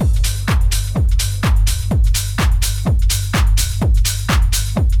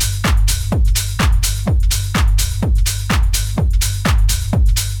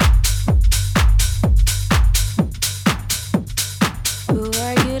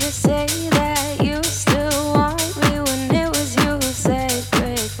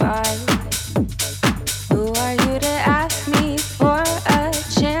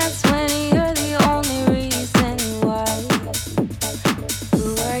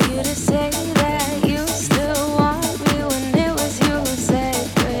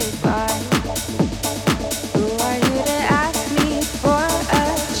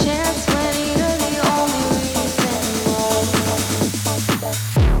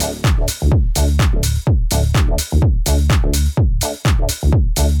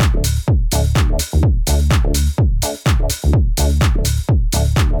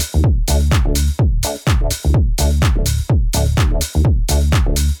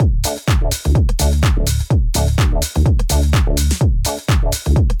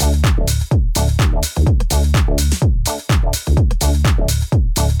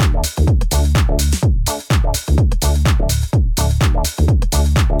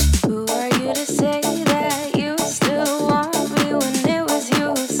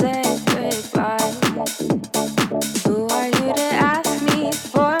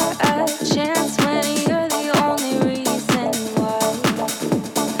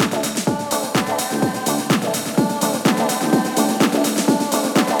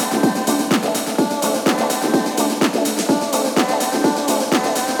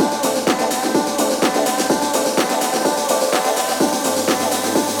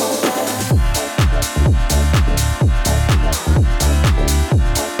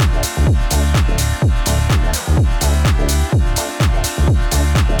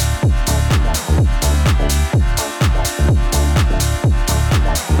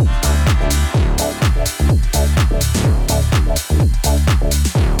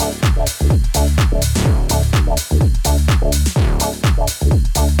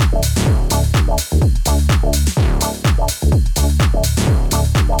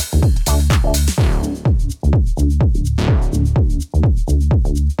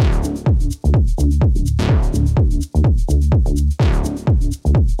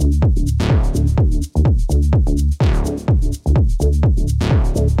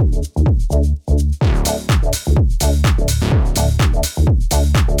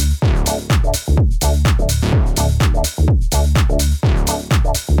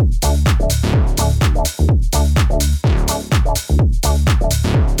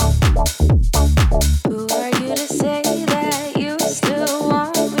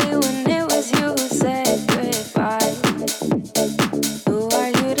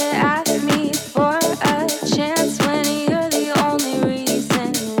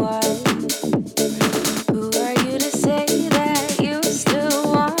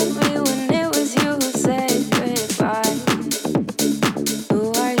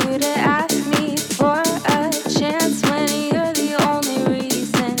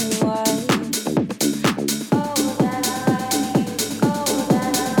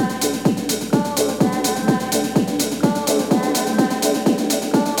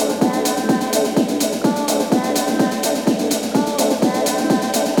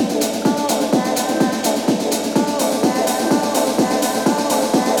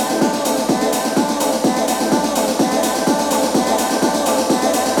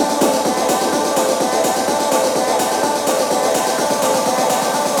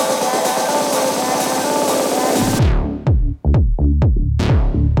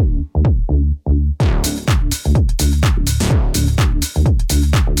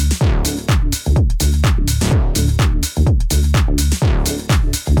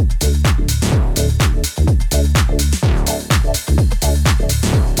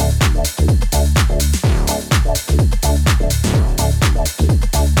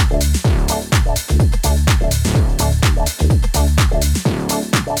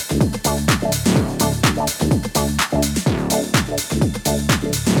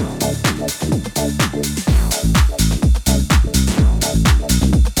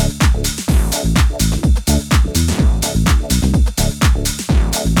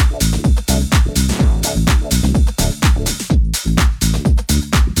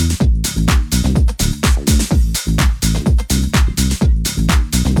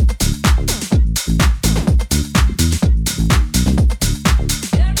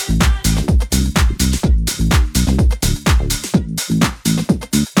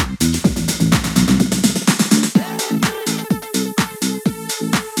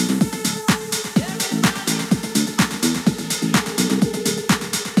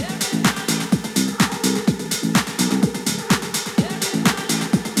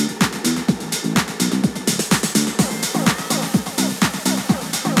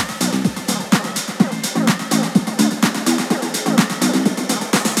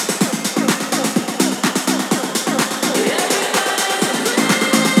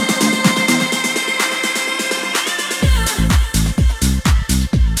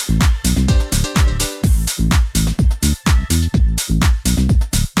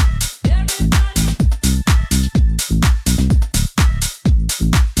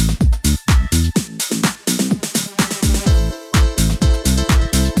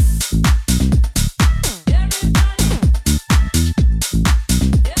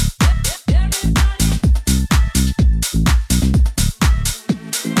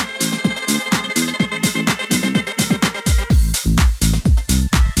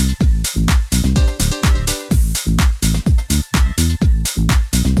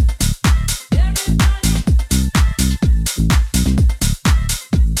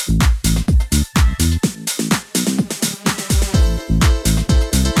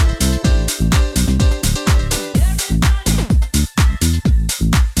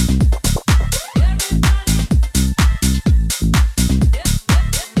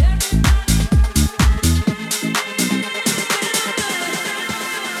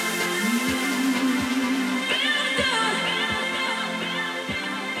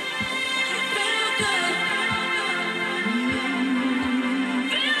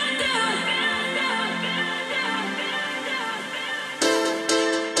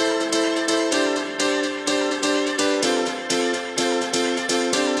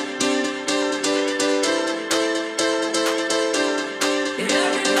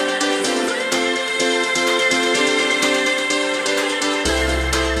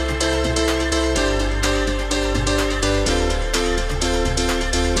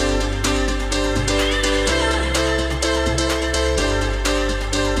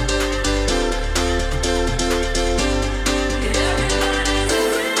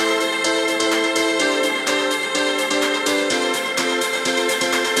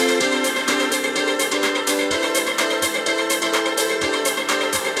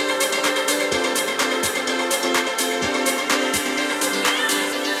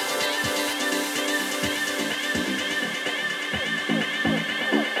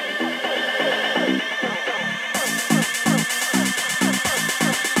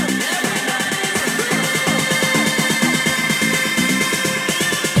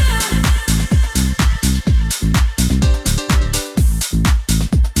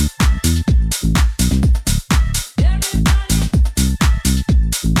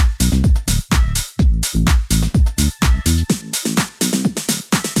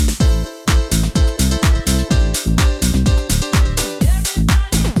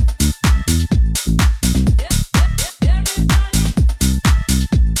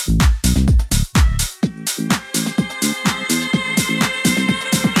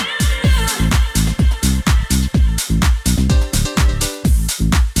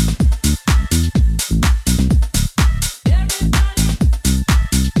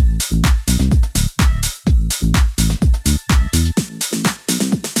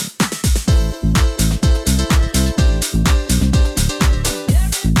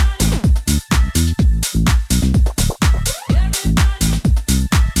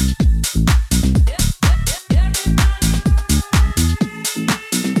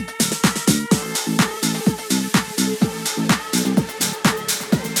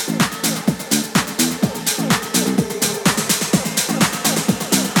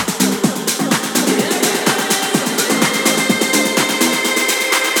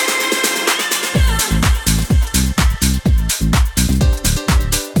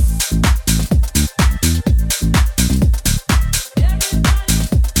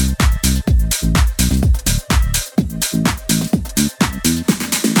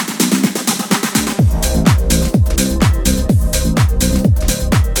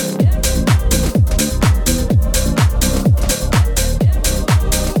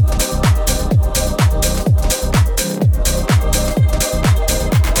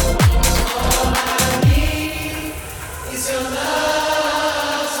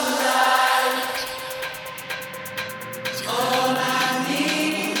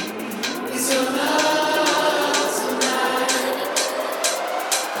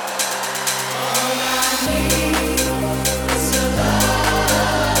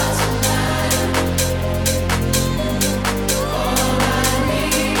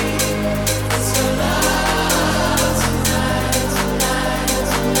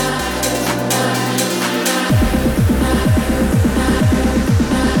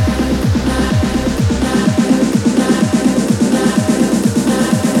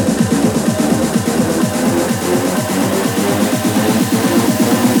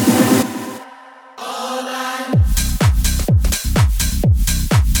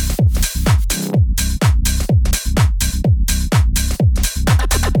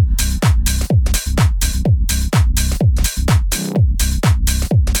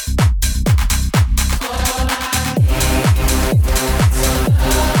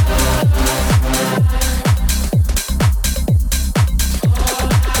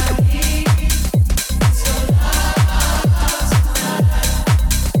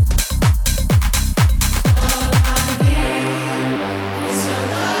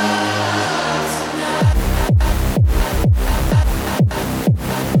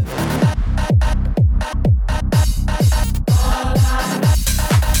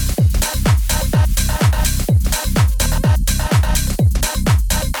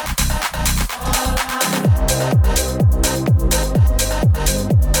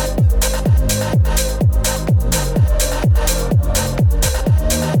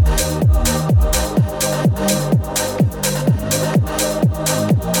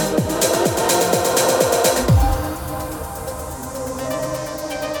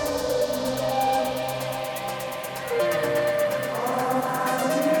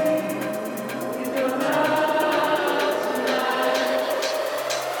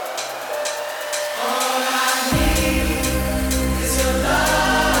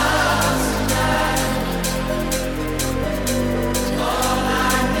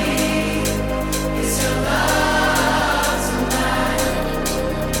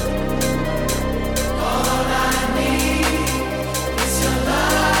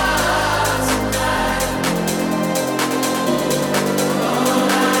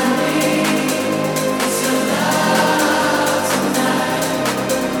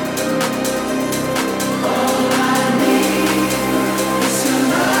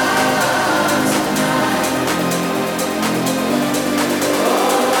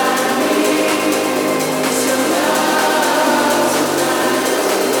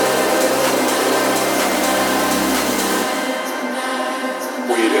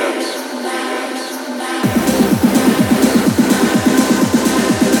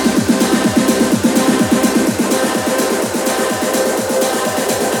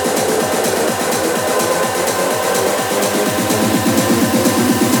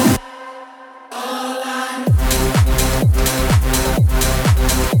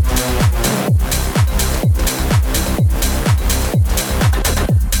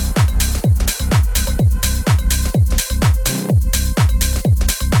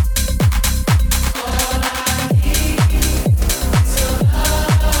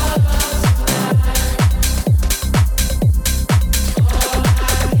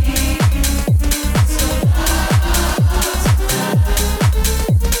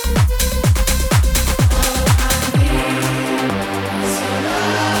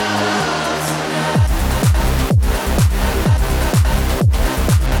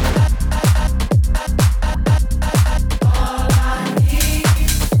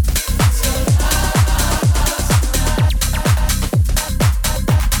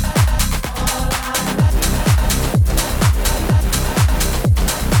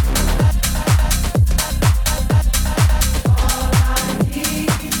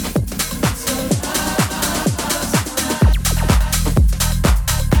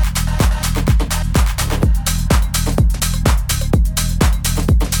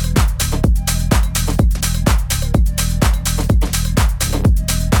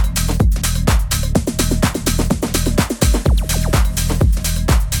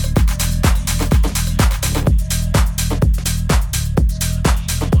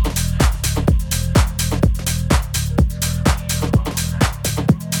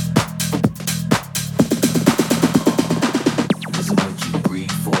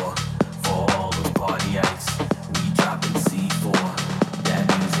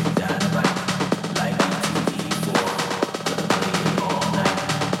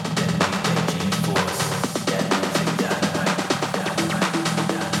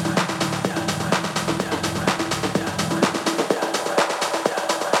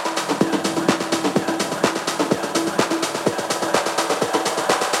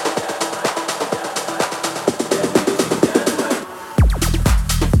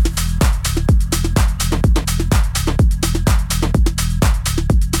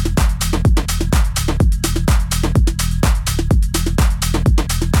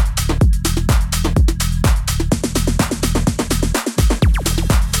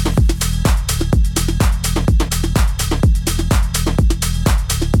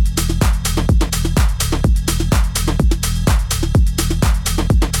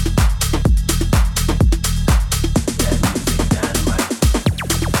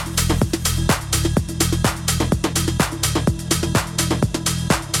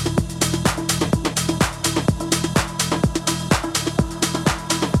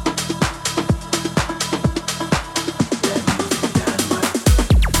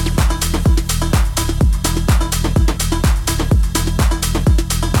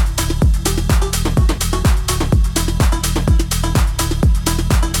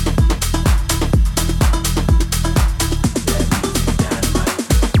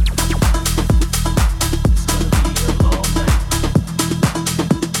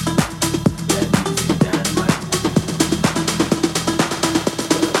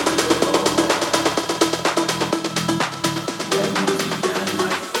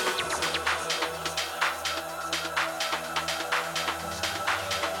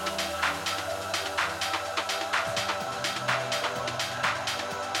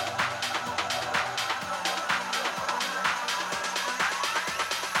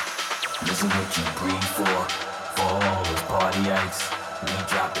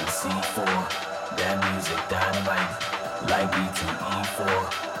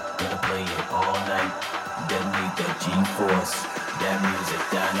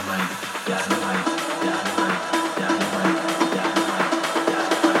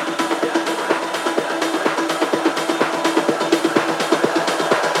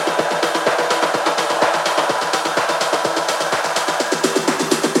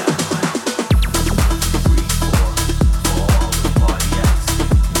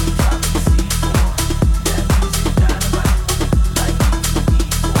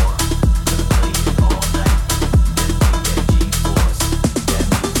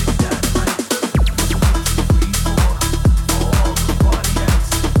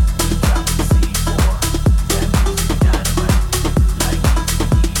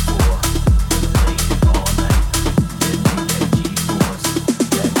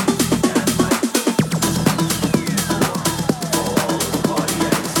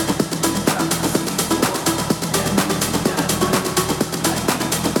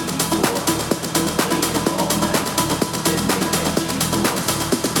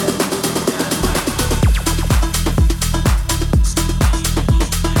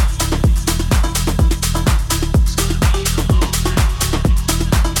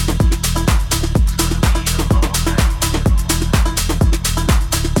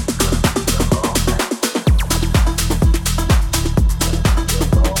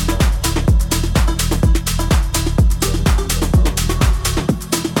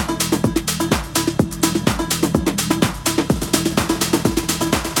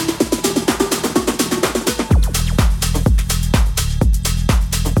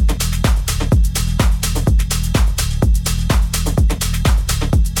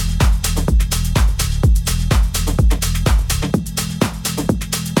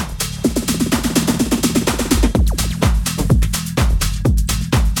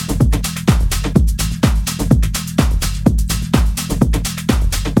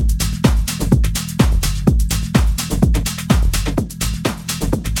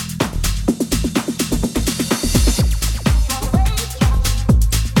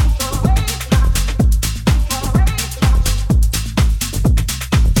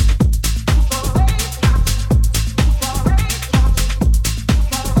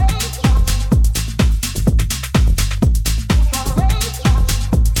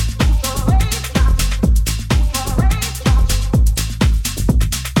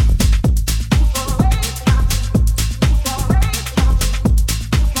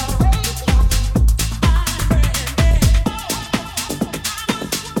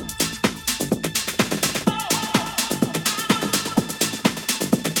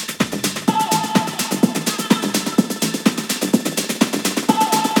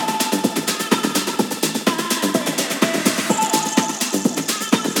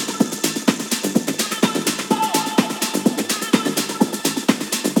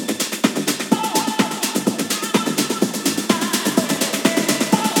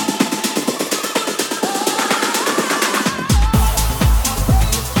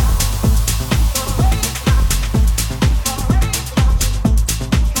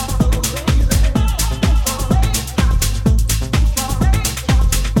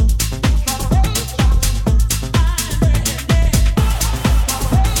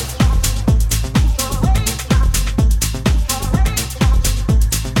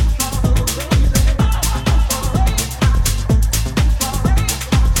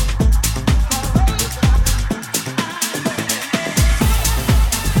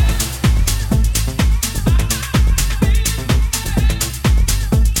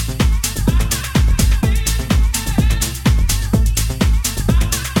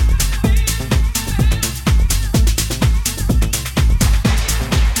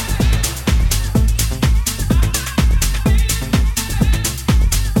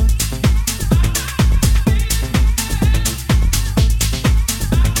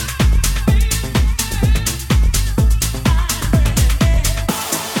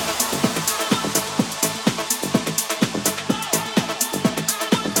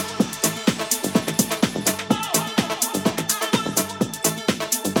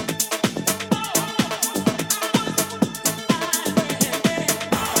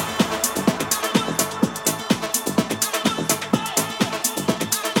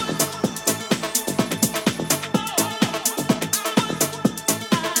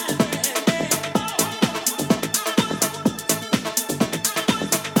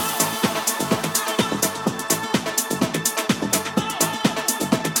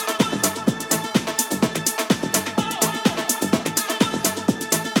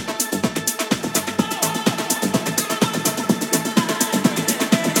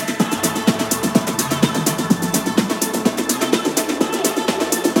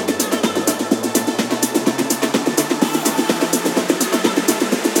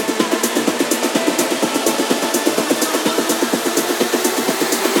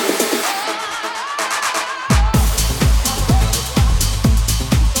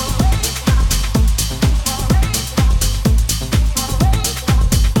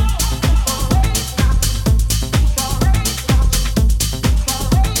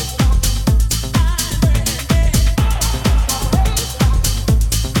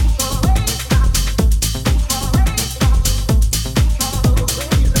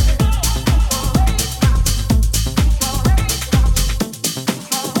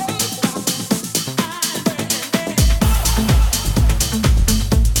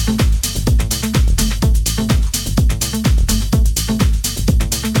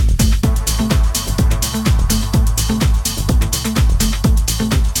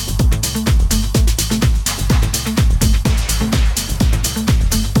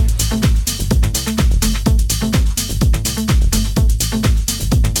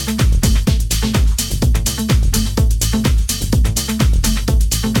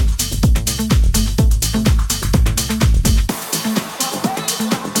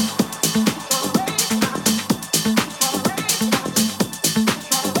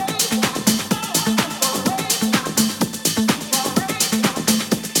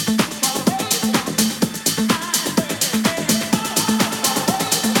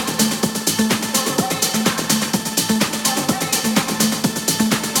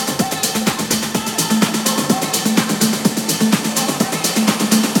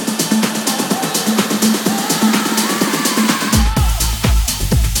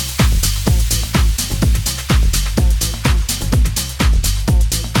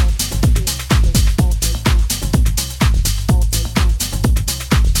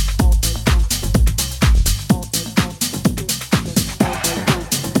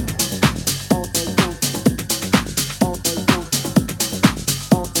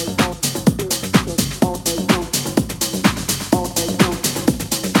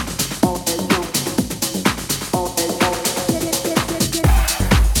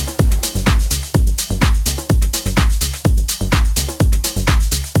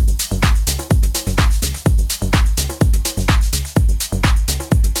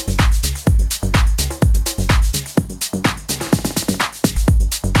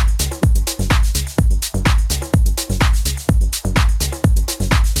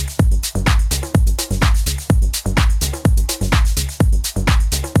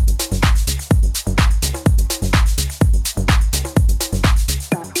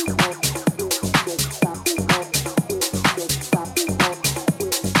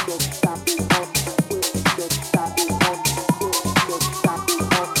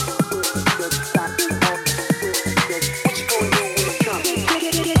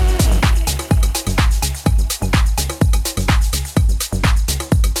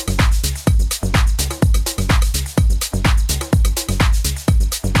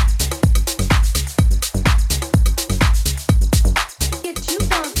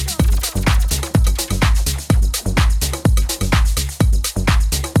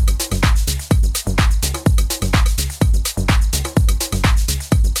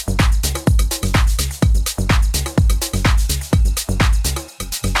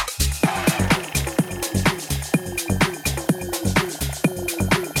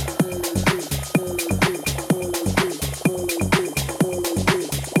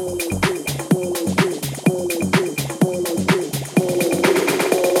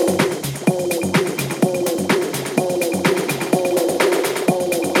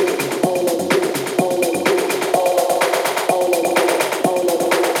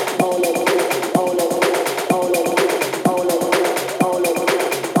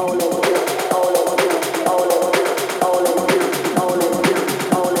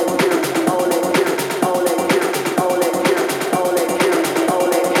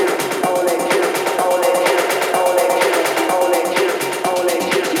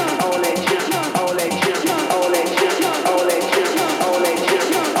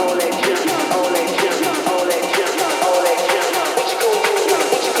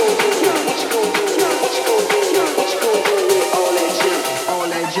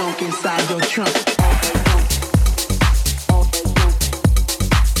 junk inside your trunk.